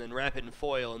beet and then wrap it in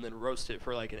foil and then roast it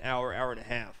for like an hour, hour and a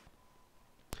half.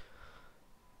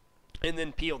 And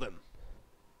then peel them.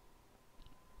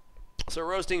 So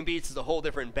roasting beets is a whole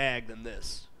different bag than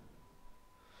this.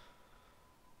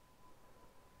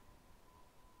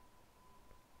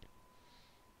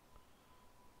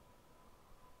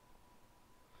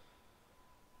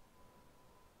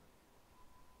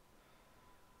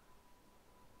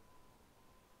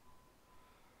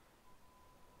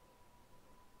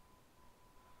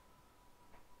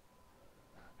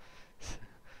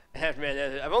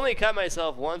 man, I've only cut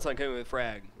myself once on Cooking with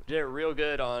Frag. Did it real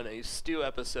good on a stew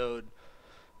episode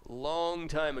long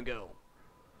time ago.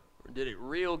 Did it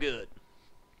real good.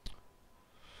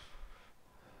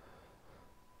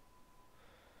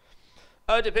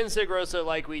 It depends, Sigrosa.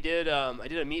 Like we did, I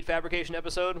did a meat fabrication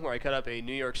episode where I cut up a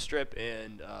New York strip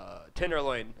and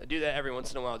tenderloin. I do that every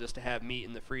once in a while just to have meat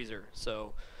in the freezer.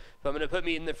 So if I'm going to put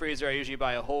meat in the freezer, I usually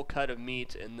buy a whole cut of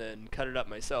meat and then cut it up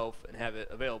myself and have it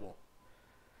available.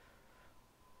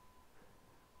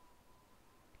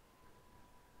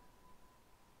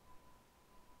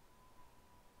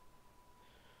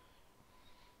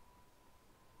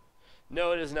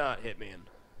 No, it is not, Hitman.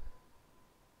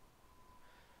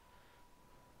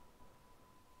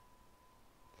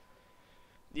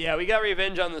 Yeah, we got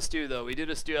revenge on the stew, though. We did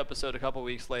a stew episode a couple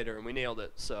weeks later, and we nailed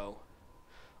it, so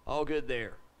all good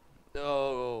there.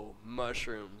 Oh,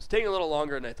 mushrooms. Taking a little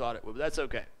longer than I thought it would, but that's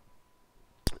okay.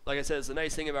 Like I said, it's the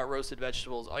nice thing about roasted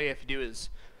vegetables. All you have to do is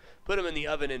put them in the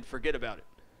oven and forget about it.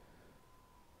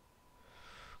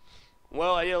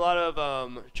 Well, I did a lot of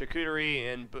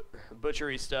charcuterie and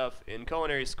butchery stuff in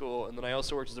culinary school, and then I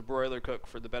also worked as a broiler cook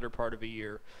for the better part of a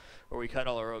year, where we cut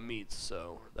all our own meats,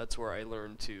 so that's where I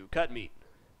learned to cut meat.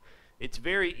 It's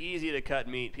very easy to cut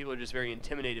meat. People are just very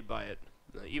intimidated by it.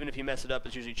 Even if you mess it up,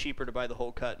 it's usually cheaper to buy the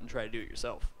whole cut and try to do it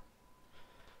yourself.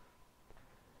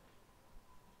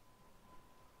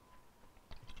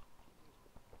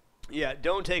 Yeah,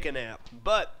 don't take a nap.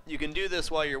 But you can do this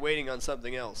while you're waiting on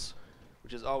something else,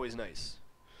 which is always nice.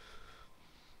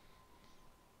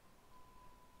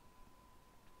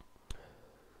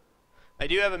 I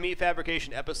do have a meat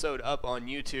fabrication episode up on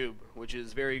YouTube, which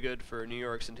is very good for New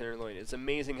York's and tenderloin. It's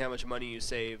amazing how much money you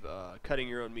save cutting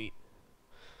your own meat.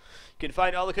 You can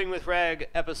find all the Cooking with Frag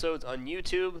episodes on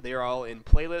YouTube. They are all in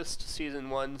playlist,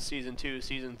 Season 1, Season 2,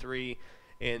 Season 3,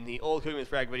 and the old Cooking with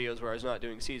Frag videos where I was not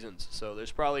doing seasons. So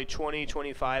there's probably 20,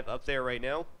 25 up there right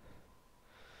now.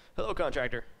 Hello,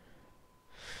 contractor.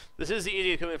 This is the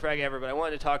easiest Cooking with Frag ever, but I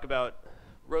wanted to talk about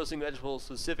roasting vegetables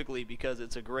specifically because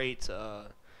it's a great...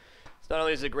 not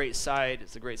only is it a great side,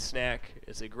 it's a great snack,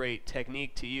 it's a great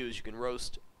technique to use. You can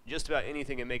roast just about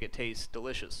anything and make it taste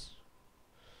delicious.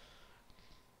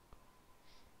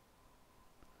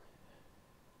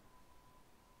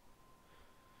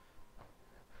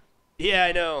 Yeah,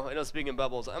 I know, speaking of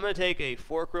bubbles. I'm going to take a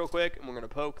fork real quick and we're going to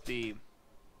poke the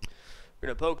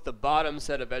bottom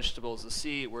set of vegetables to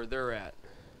see where they're at.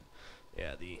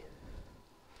 Yeah,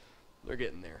 they're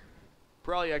getting there.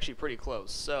 Probably actually pretty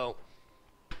close. So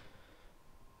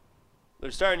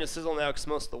they're starting to sizzle now because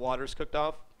most of the water's cooked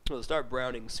off. They'll start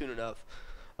browning soon enough.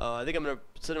 I think I'm going to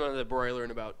set them on the broiler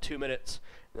in about 2 minutes,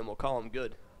 and then we'll call them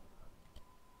good.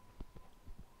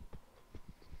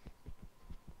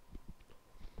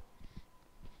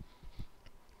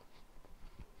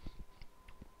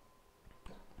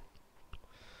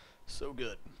 So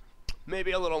good.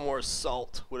 Maybe a little more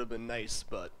salt would have been nice,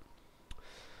 but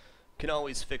can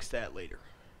always fix that later.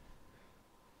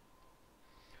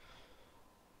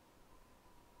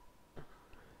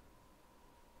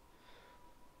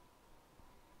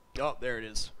 Oh, there it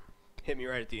is. Hit me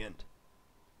right at the end.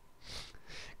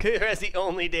 That's the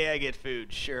only day I get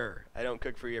food. Sure, I don't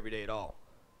cook for you every day at all.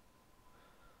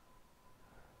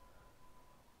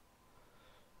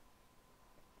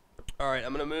 Alright,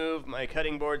 I'm going to move my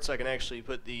cutting board so I can actually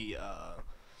put the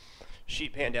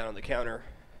sheet pan down on the counter.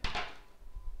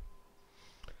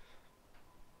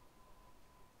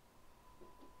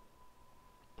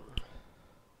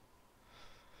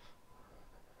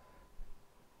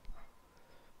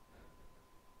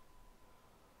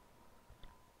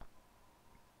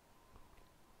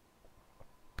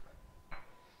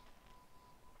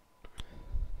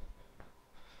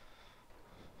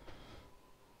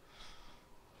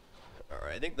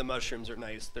 I think the mushrooms are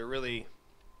nice. They're really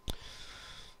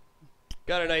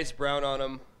got a nice brown on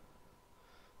them.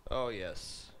 Oh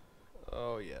yes.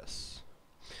 Oh yes.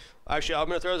 Actually, I'm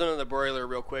going to throw those into the broiler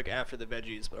real quick after the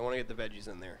veggies, but I want to get the veggies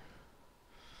in there.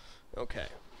 Okay.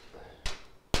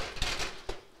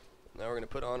 Now we're going to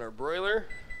put on our broiler.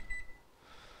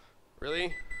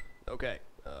 Really? Okay.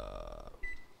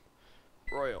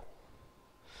 Broil.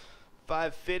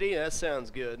 550, that sounds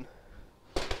good.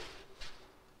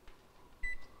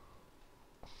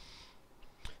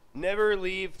 Never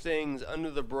leave things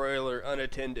under the broiler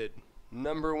unattended.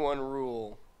 #1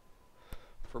 rule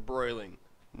for broiling.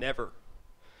 Never.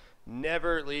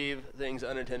 Never leave things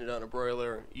unattended on a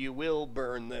broiler. You will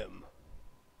burn them.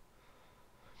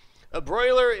 A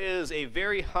broiler is a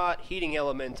very hot heating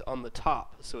element on the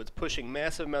top, so it's pushing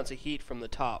massive amounts of heat from the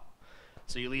top.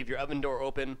 So you leave your oven door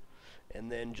open,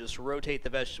 and then just rotate the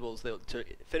vegetables to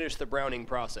finish the browning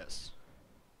process.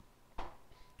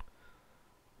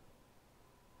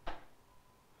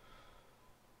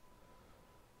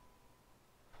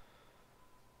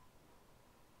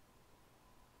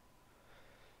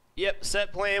 Yep,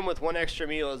 set plan with one extra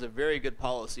meal is a very good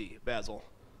policy, Basil.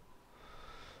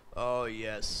 Oh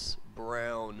yes,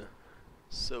 brown.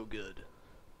 So good.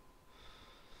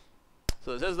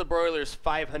 So it says the broiler's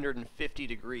 550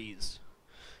 degrees.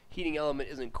 Heating element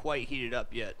isn't quite heated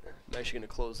up yet. I'm actually going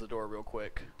to close the door real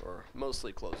quick, or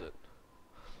mostly close it.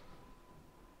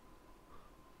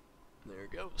 There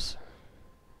it goes.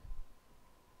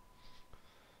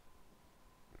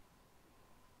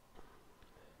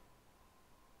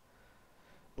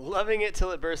 Loving it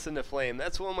till it bursts into flame.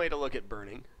 That's one way to look at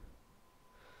burning.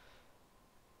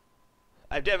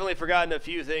 I've definitely forgotten a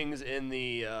few things in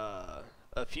the oven.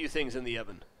 A few things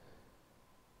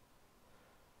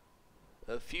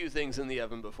in the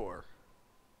oven before.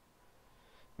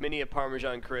 Mini a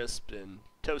Parmesan crisp and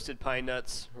toasted pine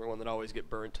nuts are one that always get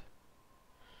burnt.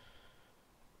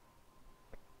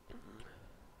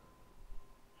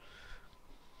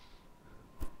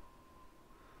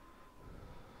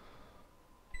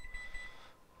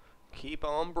 Keep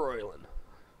on broiling.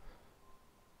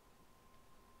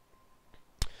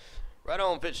 Right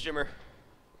on, Fitzjimmer.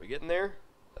 We getting there?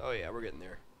 Oh yeah, we're getting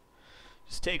there.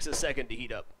 Just takes a second to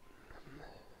heat up.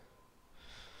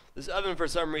 This oven for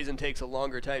some reason takes a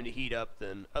longer time to heat up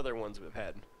than other ones we've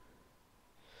had.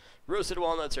 Roasted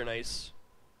walnuts are nice.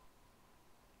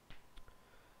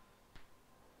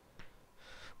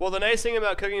 Well, the nice thing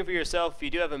about cooking for yourself, if you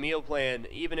do have a meal plan,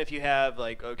 even if you have,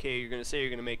 like, okay, you're going to say you're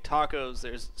going to make tacos,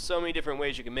 there's so many different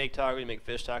ways you can make tacos. You make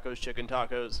fish tacos, chicken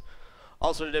tacos,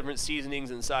 all sorts of different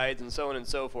seasonings and sides and so on and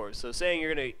so forth. So saying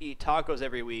you're going to eat tacos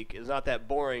every week is not that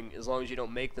boring as long as you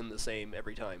don't make them the same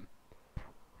every time.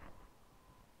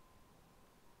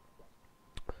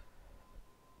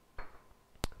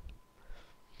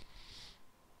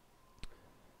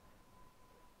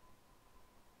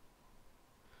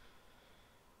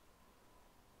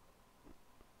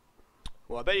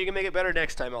 Well, I bet you can make it better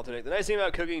next time, Alternate. The nice thing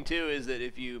about cooking, too, is that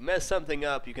if you mess something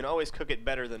up, you can always cook it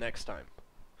better the next time.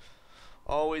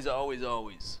 Always, always,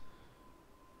 always.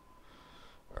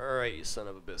 Alright, you son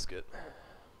of a biscuit.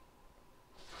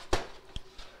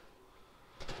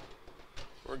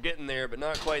 We're getting there, but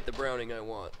not quite the browning I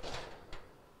want.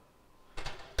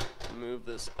 Move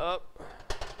this up.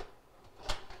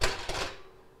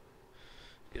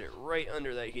 Get it right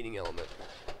under that heating element.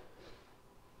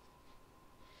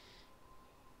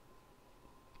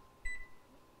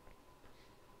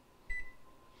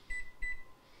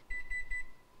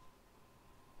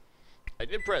 I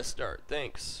did press start,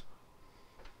 thanks.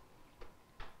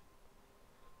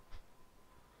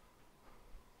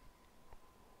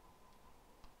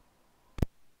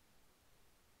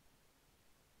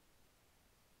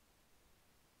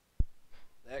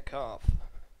 That cough.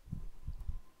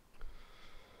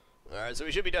 Alright, so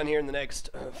we should be done here in the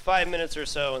next 5 minutes or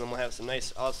so, and then we'll have some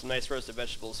nice, awesome, nice roasted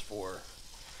vegetables for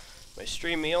my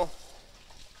stream meal.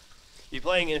 Be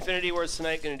playing Infinity Wars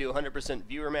tonight, going to do 100%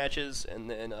 viewer matches, and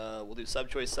then we'll do Sub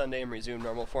Choice Sunday and resume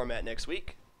normal format next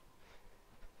week.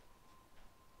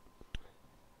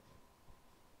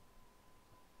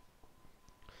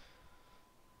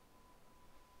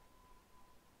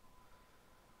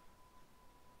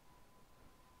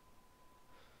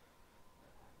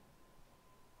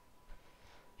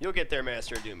 You'll get there,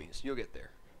 Master of Doomies. You'll get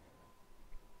there.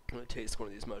 I'm going to taste one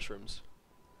of these mushrooms.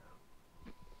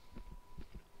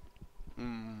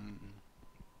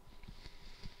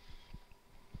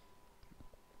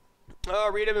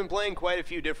 Reed, I've been playing quite a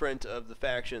few different of the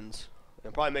factions.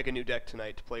 I'll probably make a new deck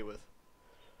tonight to play with.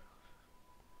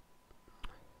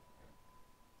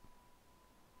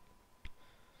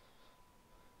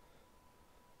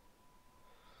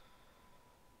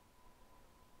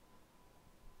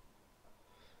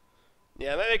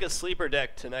 Yeah, I might make a sleeper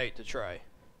deck tonight to try.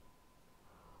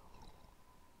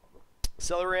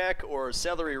 Celeriac or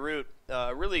celery root,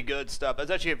 really good stuff.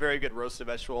 That's actually a very good roasted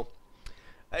vegetable.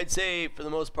 I'd say, for the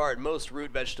most part, most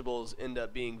root vegetables end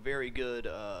up being very good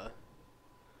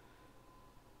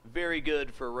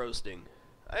for roasting.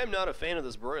 I am not a fan of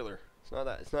this broiler. It's not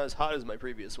as hot as my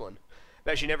previous one.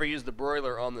 I've actually never used the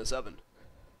broiler on this oven.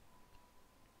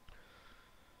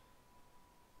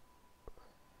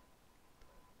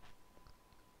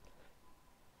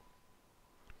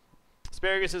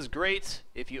 Asparagus is great.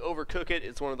 If you overcook it,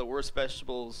 it's one of the worst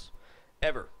vegetables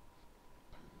ever.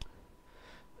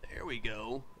 There we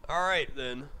go. Alright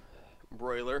then,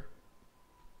 broiler.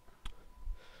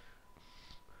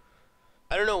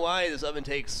 I don't know why this oven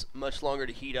takes much longer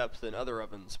to heat up than other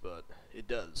ovens, but it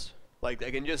does. Like,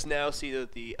 I can just now see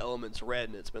that the element's red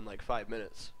and it's been like 5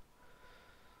 minutes.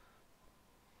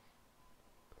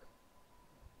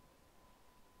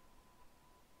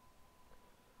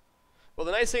 Well,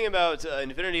 the nice thing about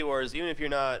Infinity Wars, even if you're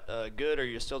not good or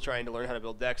you're still trying to learn how to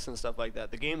build decks and stuff like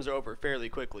that, the games are over fairly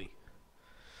quickly.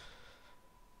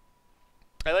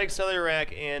 I like celery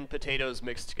rack and potatoes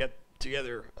mixed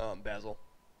together, Basil.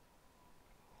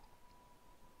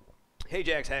 Hey,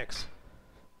 Jax Hacks.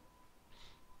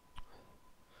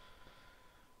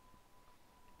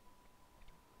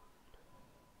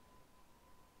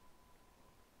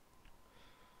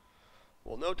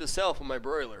 Well, note to self on my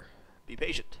broiler: be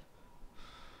patient.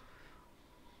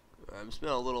 I'm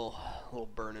smelling a little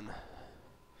burning.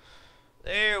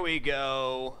 There we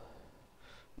go.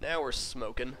 Now we're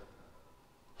smoking.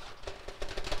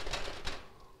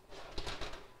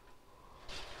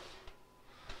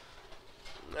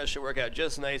 That should work out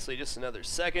just nicely. Just another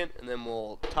second, and then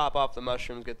we'll top off the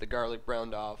mushrooms, get the garlic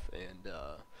browned off, and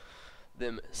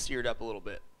them seared up a little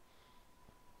bit.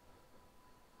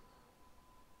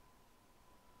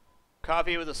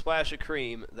 Coffee with a splash of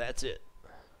cream. That's it.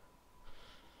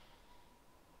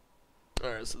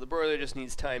 Alright, so the broiler just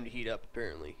needs time to heat up,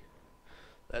 apparently.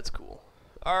 That's cool.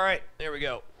 Alright, there we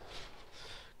go.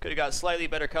 Could have got slightly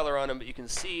better color on them, but you can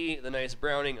see the nice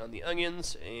browning on the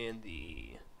onions and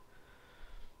the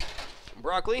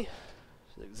broccoli.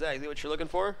 That's exactly what you're looking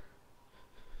for.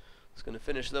 Just going to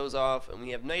finish those off, and we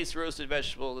have nice roasted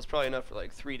vegetables. That's probably enough for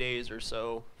like 3 days or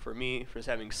so for me, for just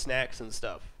having snacks and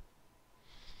stuff.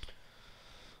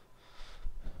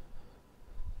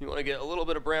 You want to get a little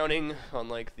bit of browning on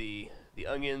like the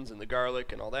onions and the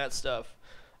garlic and all that stuff.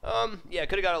 Yeah,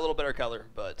 could have got a little better color,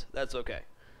 but that's okay.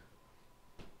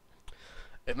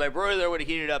 If my broiler would have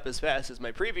heated up as fast as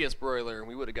my previous broiler,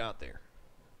 we would have got there.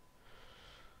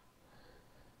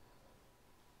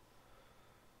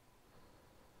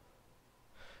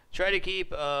 Try to keep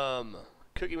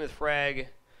cooking with frag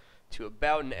to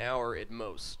about an hour at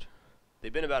most.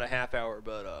 They've been about a half hour,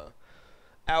 but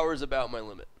hour's about my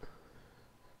limit.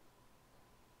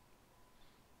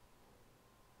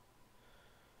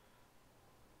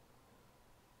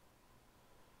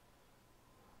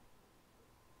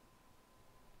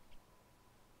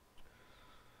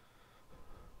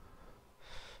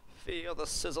 Feel the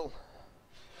sizzle.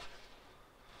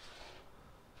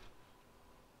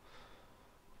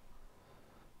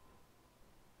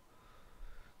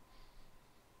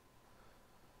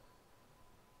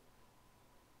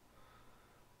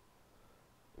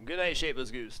 Good night,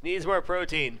 Shapeless Goose. Needs more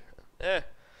protein.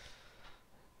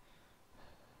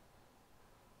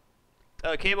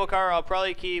 Cable car, I'll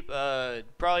probably keep,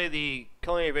 probably the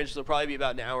culinary adventures will probably be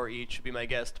about an hour each, would be my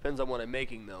guess. Depends on what I'm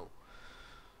making, though.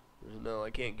 No, I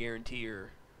can't guarantee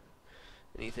or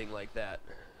anything like that.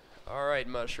 Alright,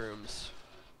 mushrooms.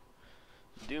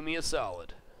 Do me a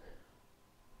solid.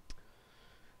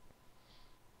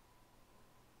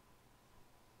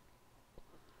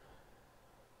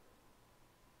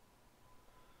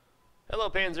 Hello,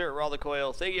 Panzer, Raw the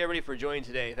Coil. Thank you, everybody, for joining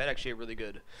today. I've had actually a really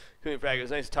good cooking frag. It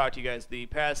was nice to talk to you guys. The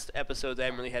past episodes, I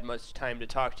haven't really had much time to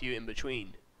talk to you in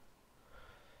between.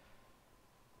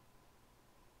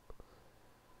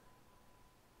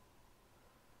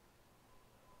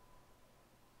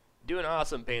 Doing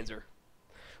awesome, Panzer.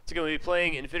 So going to be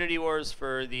playing Infinity Wars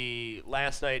for the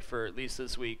last night for at least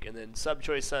this week, and then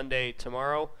Sub-Choice Sunday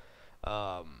tomorrow.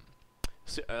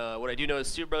 What I do know is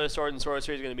Super Brothers Sword and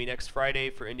Sorcery is going to be next Friday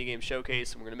for Indie Game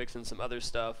Showcase, and we're going to mix in some other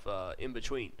stuff in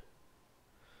between.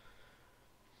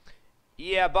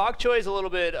 Yeah, bok choy is a little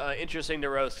bit interesting to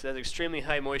roast because it has extremely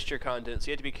high moisture content, so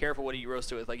you have to be careful what you roast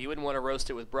it with. Like, you wouldn't want to roast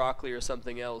it with broccoli or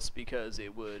something else because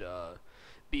it would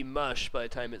be mush by the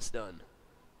time it's done.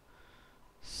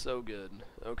 So good.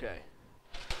 Okay.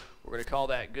 We're going to call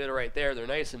that good right there. They're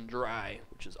nice and dry,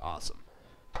 which is awesome.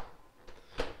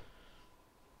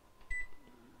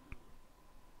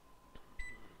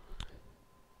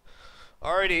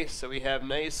 Alrighty, so we have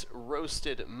nice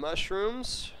roasted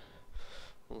mushrooms.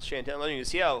 Little chantilly. You can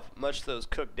see how much those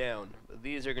cook down. But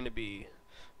these are going to be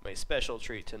my special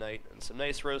treat tonight. And some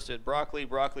nice roasted broccoli,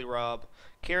 broccoli rabe,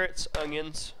 carrots,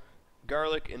 onions,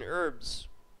 garlic, and herbs.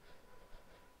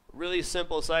 Really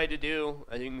simple side to do.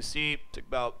 As you can see, it took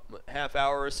about a half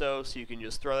hour or so, so you can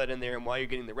just throw that in there, and while you're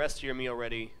getting the rest of your meal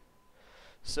ready,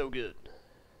 so good.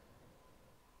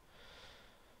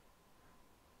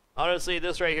 Honestly,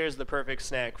 this right here is the perfect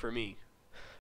snack for me.